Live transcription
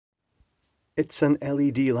It's an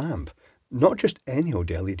LED lamp. Not just any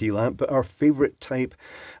old LED lamp, but our favourite type,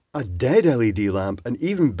 a dead LED lamp, and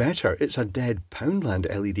even better, it's a dead Poundland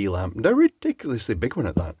LED lamp, and a ridiculously big one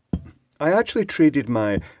at that. I actually traded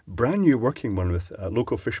my brand new working one with a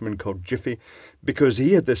local fisherman called Jiffy because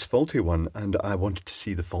he had this faulty one and I wanted to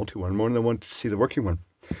see the faulty one more than I wanted to see the working one.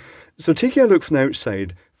 So taking a look from the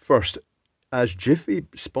outside, first, as Jiffy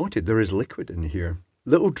spotted, there is liquid in here.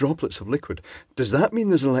 Little droplets of liquid. Does that mean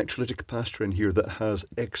there's an electrolytic capacitor in here that has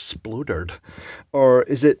exploded? Or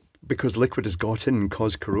is it because liquid has got in and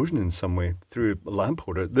caused corrosion in some way through a lamp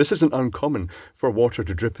holder? This isn't uncommon for water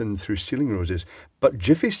to drip in through ceiling roses, but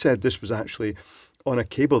Jiffy said this was actually on a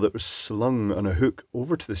cable that was slung on a hook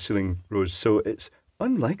over to the ceiling rose, so it's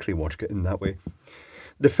unlikely water get in that way.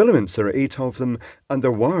 The filaments, there are 8 of them, and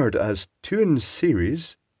they're wired as 2 in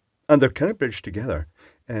series, and they're kind of bridged together.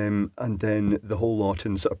 And then the whole lot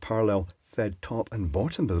in sort of parallel fed top and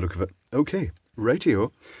bottom by the look of it. Okay,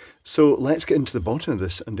 rightio. So let's get into the bottom of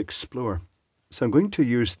this and explore. So I'm going to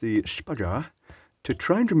use the spudger to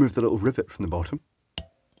try and remove the little rivet from the bottom.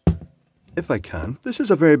 If I can. This is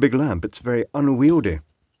a very big lamp. It's very unwieldy.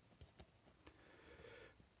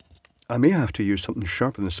 I may have to use something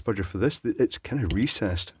sharper than the spudger for this. It's kind of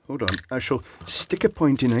recessed. Hold on. I shall stick a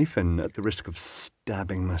pointy knife in at the risk of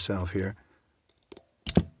stabbing myself here.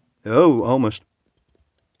 Oh, almost.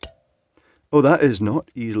 Oh, that is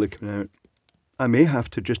not easily coming out. I may have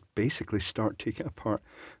to just basically start taking it apart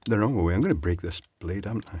the normal way. I'm going to break this blade,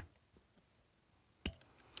 haven't I?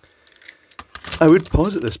 I would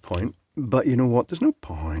pause at this point, but you know what? There's no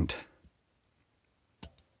point.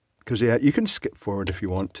 Because, yeah, you can skip forward if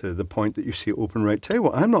you want to the point that you see it open right. Tell you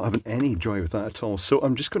what, I'm not having any joy with that at all. So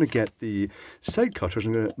I'm just going to get the side cutters.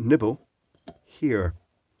 I'm going to nibble here.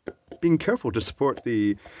 Being careful to support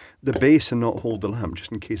the base and not hold the lamp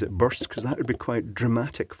just in case it bursts, because that would be quite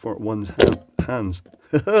dramatic for one's hands.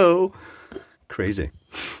 Oh, crazy.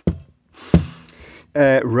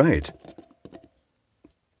 Right.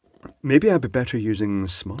 Maybe I'd be better using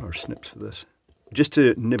smaller snips for this, just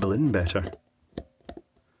to nibble in better.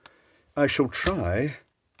 I shall try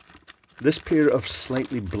this pair of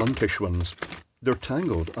slightly bluntish ones. They're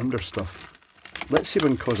tangled under stuff. Let's see if I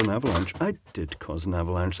can cause an avalanche. I did cause an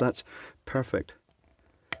avalanche. That's perfect.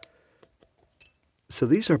 So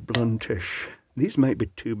these are bluntish. These might be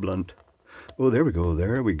too blunt. Oh, there we go.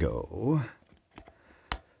 There we go.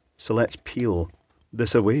 So let's peel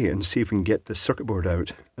this away and see if we can get the circuit board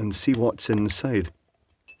out and see what's inside.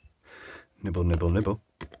 Nibble, nibble, nibble.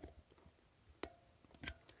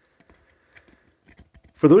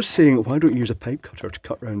 For those saying, why don't you use a pipe cutter to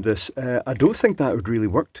cut around this? I don't think that would really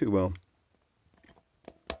work too well.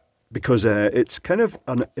 Because it's kind of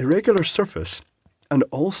an irregular surface, and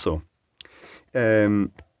also it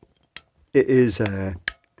is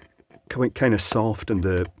kind of soft, and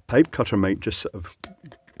the pipe cutter might just sort of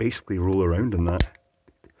basically roll around in that.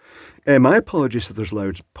 My apologies if there's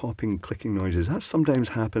loud popping, clicking noises. That sometimes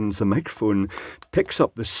happens. The microphone picks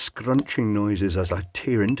up the scrunching noises as I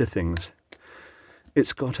tear into things.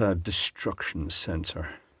 It's got a destruction sensor.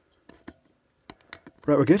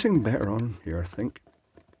 Right, we're getting better on here, I think.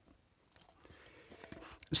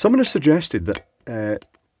 Someone has suggested that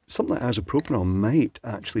something like isopropyl might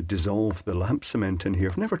actually dissolve the lamp cement in here.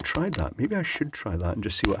 I've never tried that. Maybe I should try that and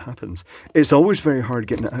just see what happens. It's always very hard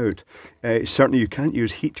getting it out. Certainly you can't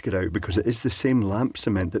use heat to get out because it is the same lamp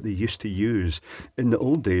cement that they used to use in the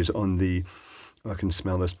old days on the, oh, I can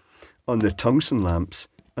smell this, on the tungsten lamps.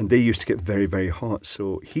 And they used to get very, very hot.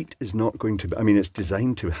 So heat is not going to be, I mean, it's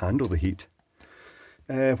designed to handle the heat.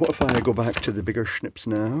 What if I go back to the bigger schnips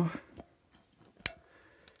now?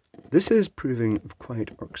 This is proving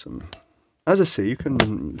quite irksome. As I say, you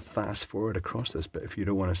can fast forward across this bit if you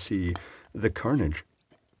don't want to see the carnage.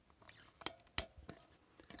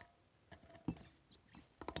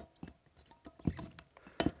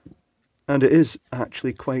 And it is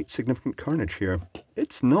actually quite significant carnage here.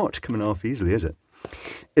 It's not coming off easily, is it?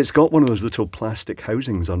 It's got one of those little plastic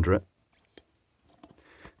housings under it,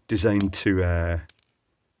 designed to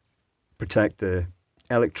protect the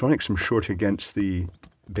electronics from shorting against the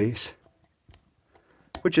base,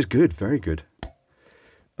 which is good, very good.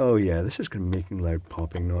 Oh yeah, this is going to be making loud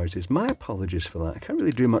popping noises. My apologies for that. I can't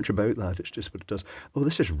really do much about that. It's just what it does. Oh,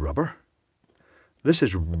 this is rubber. This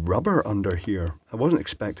is rubber under here. I wasn't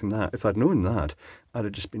expecting that. If I'd known that, I'd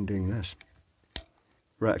have just been doing this.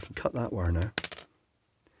 Right, I can cut that wire now.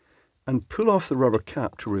 And pull off the rubber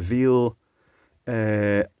cap to reveal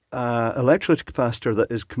an electrolytic capacitor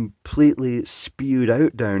that is completely spewed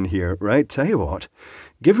out down here. Right, tell you what,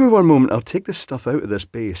 give me one moment, I'll take this stuff out of this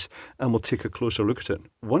base and we'll take a closer look at it.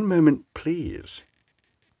 One moment, please.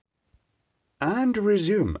 and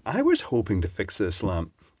resume. I was hoping to fix this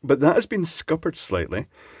lamp, but that has been scuppered slightly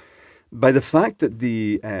by the fact that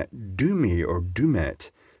the Doomy or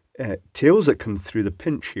Doomet tails that come through the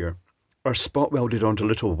pinch here are spot welded onto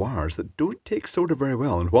little wires that don't take solder very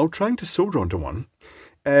well. And while trying to solder onto one,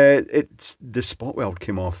 the spot weld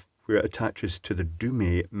came off where it attaches to the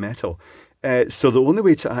Doomy metal. So the only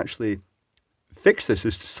way to actually fix this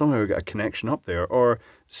is to somehow get a connection up there or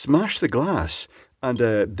smash the glass and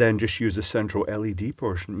then just use the central LED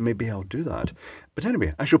portion. Maybe I'll do that. But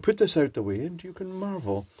anyway, I shall put this out the way and you can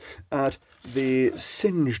marvel at the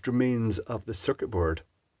singed remains of the circuit board.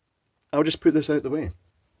 I'll just put this out the way.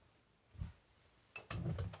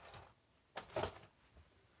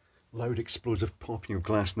 Loud explosive popping of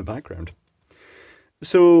glass in the background.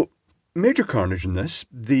 So, major carnage in this.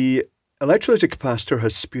 The electrolytic capacitor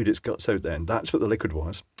has spewed its guts out then. That's what the liquid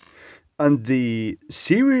was. And the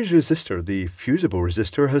series resistor, the fusible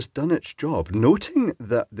resistor, has done its job. Noting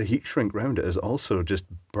that the heat shrink round it is also just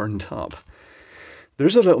burnt up.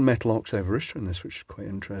 There's a little metal oxide resistor in this, which is quite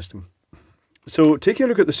interesting. So, taking a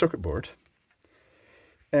look at the circuit board,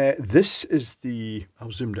 this is the...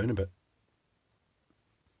 I'll zoom down a bit.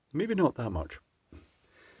 Maybe not that much.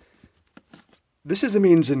 This is the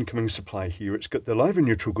mains incoming supply here. It's got the live and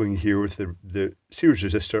neutral going here with the series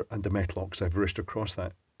resistor and the metal oxide resistor across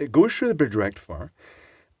that. It goes through the bridge rectifier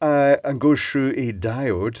and goes through a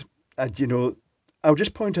diode. And you know, I'll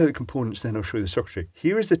just point out the components, then I'll show you the circuitry.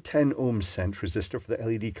 Here is the 10 ohm sense resistor for the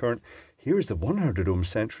LED current. Here is the 100 ohm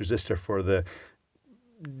sense resistor for the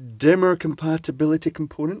dimmer compatibility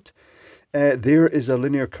component. There is a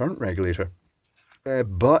linear current regulator.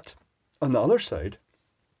 But on the other side,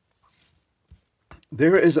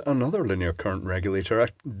 there is another linear current regulator. I'm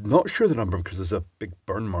not sure the number because there's a big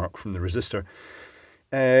burn mark from the resistor.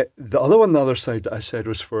 The other one on the other side that I said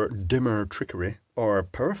was for dimmer trickery or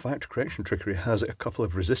power factor correction trickery has a couple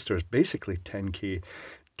of resistors, basically 10k,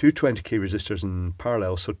 two 20k resistors in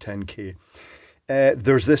parallel, so 10k.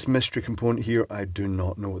 There's this mystery component here. I do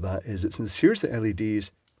not know what that is. It's in the series of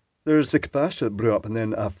LEDs. There's the capacitor that blew up and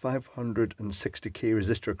then a 560k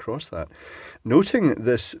resistor across that. Noting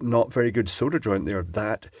this not very good solder joint there,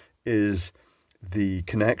 that is the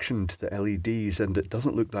connection to the LEDs and it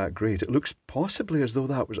doesn't look that great. It looks possibly as though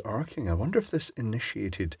that was arcing. I wonder if this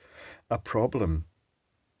initiated a problem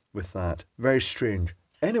with that. Very strange.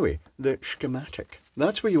 Anyway, the schematic.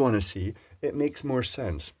 That's what you want to see. It makes more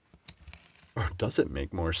sense. Or does it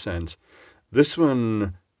make more sense? This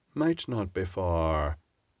one might not be for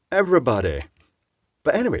everybody.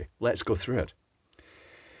 But anyway, let's go through it.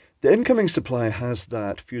 The incoming supply has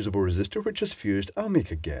that fusible resistor, which is fused, I'll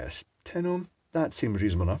make a guess, 10 ohm. That seems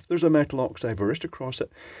reasonable enough. There's a metal oxide resistor across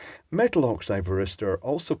it. Metal oxide resistor,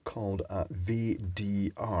 also called a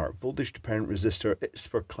VDR, voltage dependent resistor. It's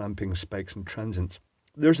for clamping spikes and transients.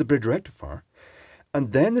 There's the bridge rectifier.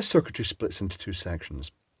 And then the circuitry splits into two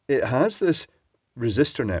sections. It has this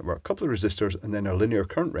resistor network, a couple of resistors, and then a linear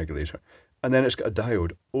current regulator. And then it's got a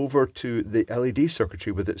diode over to the LED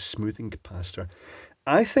circuitry with its smoothing capacitor.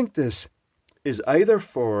 I think this is either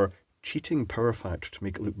for cheating power factor to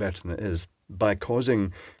make it look better than it is by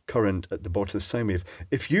causing current at the bottom of the sine wave.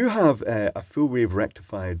 If you have a full wave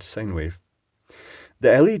rectified sine wave,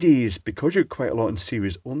 the LEDs, because you're quite a lot in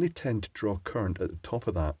series, only tend to draw current at the top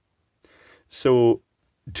of that. So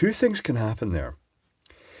two things can happen there.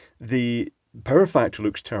 The power factor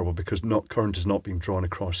looks terrible because current is not being drawn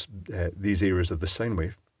across these areas of the sine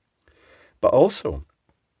wave. But also,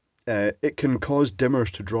 it can cause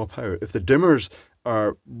dimmers to drop out. If the dimmers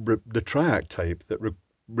are the triac type that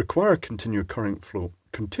require continuous current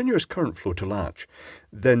flow to latch,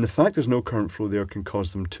 then the fact there's no current flow there can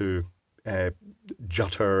cause them to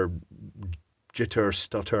jitter,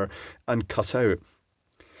 stutter, and cut out,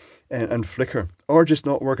 and flicker, or just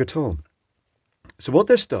not work at all. So what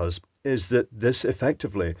this does is that this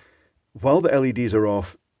effectively, while the LEDs are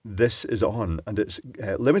off, this is on, and it's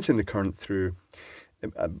limiting the current through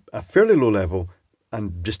a fairly low level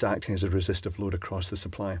and just acting as a resistive load across the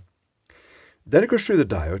supply. Then it goes through the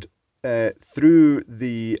diode, through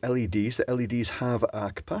the LEDs. The LEDs have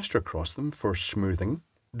a capacitor across them for smoothing.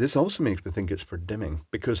 This also makes me think it's for dimming,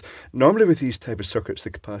 because normally with these type of circuits, the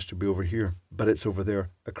capacitor would be over here, but it's over there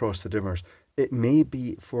across the dimmers. It may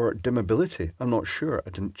be for dimmability. I'm not sure. I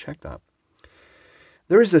didn't check that.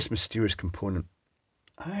 There is this mysterious component.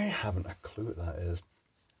 I haven't a clue what that is.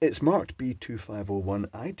 It's marked B2501.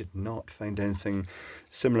 I did not find anything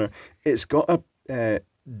similar. It's got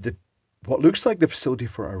what looks like the facility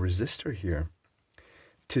for a resistor here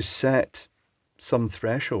to set some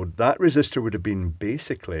threshold. That resistor would have been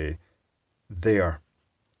basically there.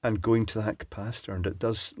 and going to that capacitor, and it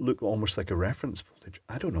does look almost like a reference voltage.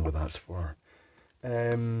 I don't know what that's for.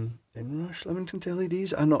 Inrush limiting to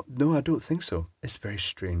LEDs? No, I don't think so. It's very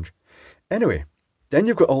strange. Anyway, then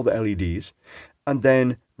you've got all the LEDs, and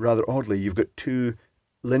then, rather oddly, you've got two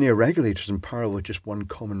linear regulators in parallel with just one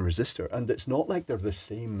common resistor. And it's not like they're the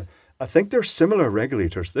same. I think they're similar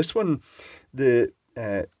regulators. This one, the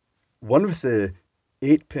one with the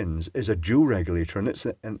 8 pins is a dual regulator, and it's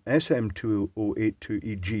an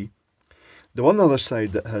SM2082EG. The one on the other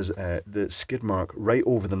side that has the skid mark right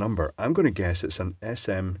over the number, I'm going to guess it's an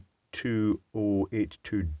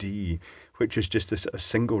SM2082D, which is just a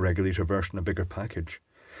single regulator version, a bigger package.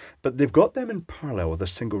 But they've got them in parallel with a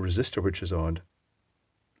single resistor, which is odd.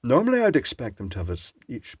 Normally I'd expect them to have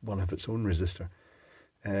each one have its own resistor,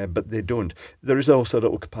 but they don't. There is also a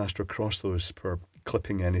little capacitor across those for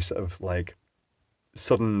clipping any sort of like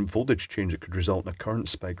sudden voltage change that could result in a current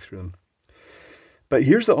spike through them. But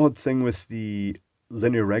here's the odd thing with the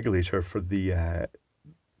linear regulator for the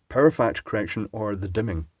power factor correction or the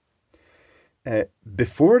dimming.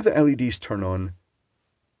 Before the LEDs turn on,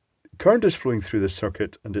 current is flowing through the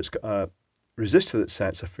circuit, and it's got a resistor that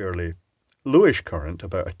sets a fairly lowish current,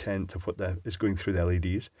 about 1/10 of what is going through the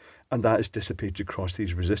LEDs, and that is dissipated across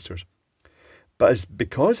these resistors. But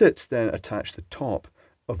because it's then attached to the top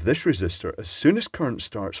of this resistor, as soon as current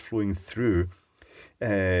starts flowing through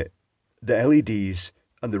the LEDs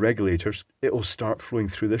and the regulators, it will start flowing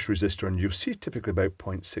through this resistor, and you'll see typically about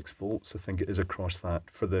 0.6 volts, I think it is, across that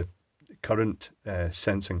for the current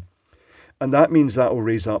sensing. And that means that will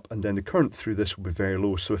raise up, and then the current through this will be very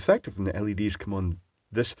low. So effectively, when the LEDs come on,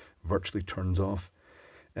 this virtually turns off.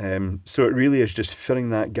 So it really is just filling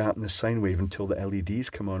that gap in the sine wave until the LEDs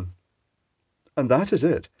come on. And that is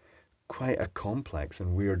it. Quite a complex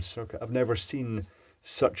and weird circuit. I've never seen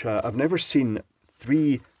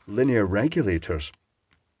 3 linear regulators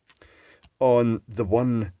on the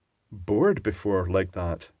one board before like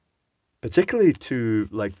that. Particularly two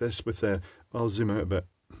like this with I'll zoom out a bit.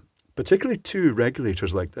 Particularly 2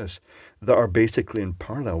 regulators like this that are basically in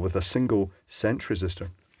parallel with a single sense resistor.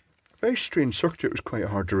 Very strange circuit. It was quite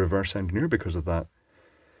hard to reverse engineer because of that.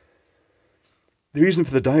 The reason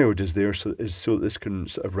for the diode is there so that this can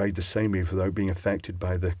sort of ride the sine wave without being affected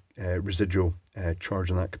by the residual charge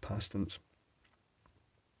on that capacitance.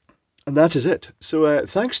 And that is it. So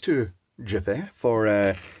thanks to Jiffy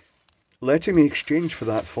for letting me exchange for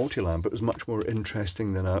that faulty lamp. It was much more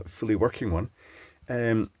interesting than a fully working one.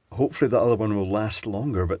 Hopefully the other one will last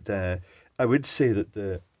longer, but I would say that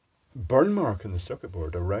the burn mark on the circuit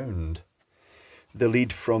board around the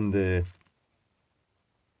lead from the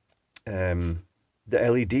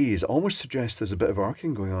LEDs almost suggests there's a bit of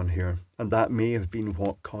arcing going on here, and that may have been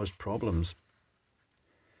what caused problems.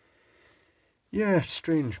 Yeah,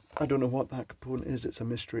 strange. I don't know what that component is. It's a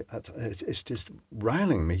mystery. It's just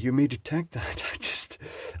riling me. You may detect that.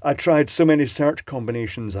 I tried so many search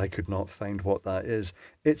combinations, I could not find what that is.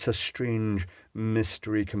 It's a strange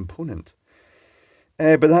mystery component.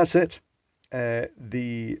 But that's it.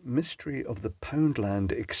 The mystery of the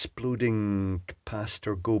Poundland exploding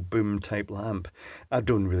capacitor go boom type lamp. I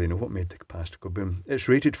don't really know what made the capacitor go boom. It's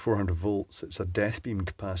rated 400 volts. It's a death beam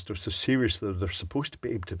capacitor. So seriously, they're supposed to be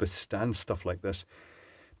able to withstand stuff like this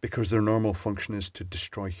because their normal function is to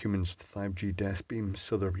destroy humans with 5G death beams.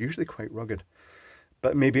 So they're usually quite rugged.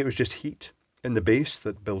 But maybe it was just heat in the base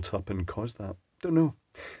that built up and caused that. Don't know.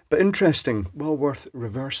 But interesting. Well worth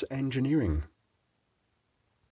reverse engineering.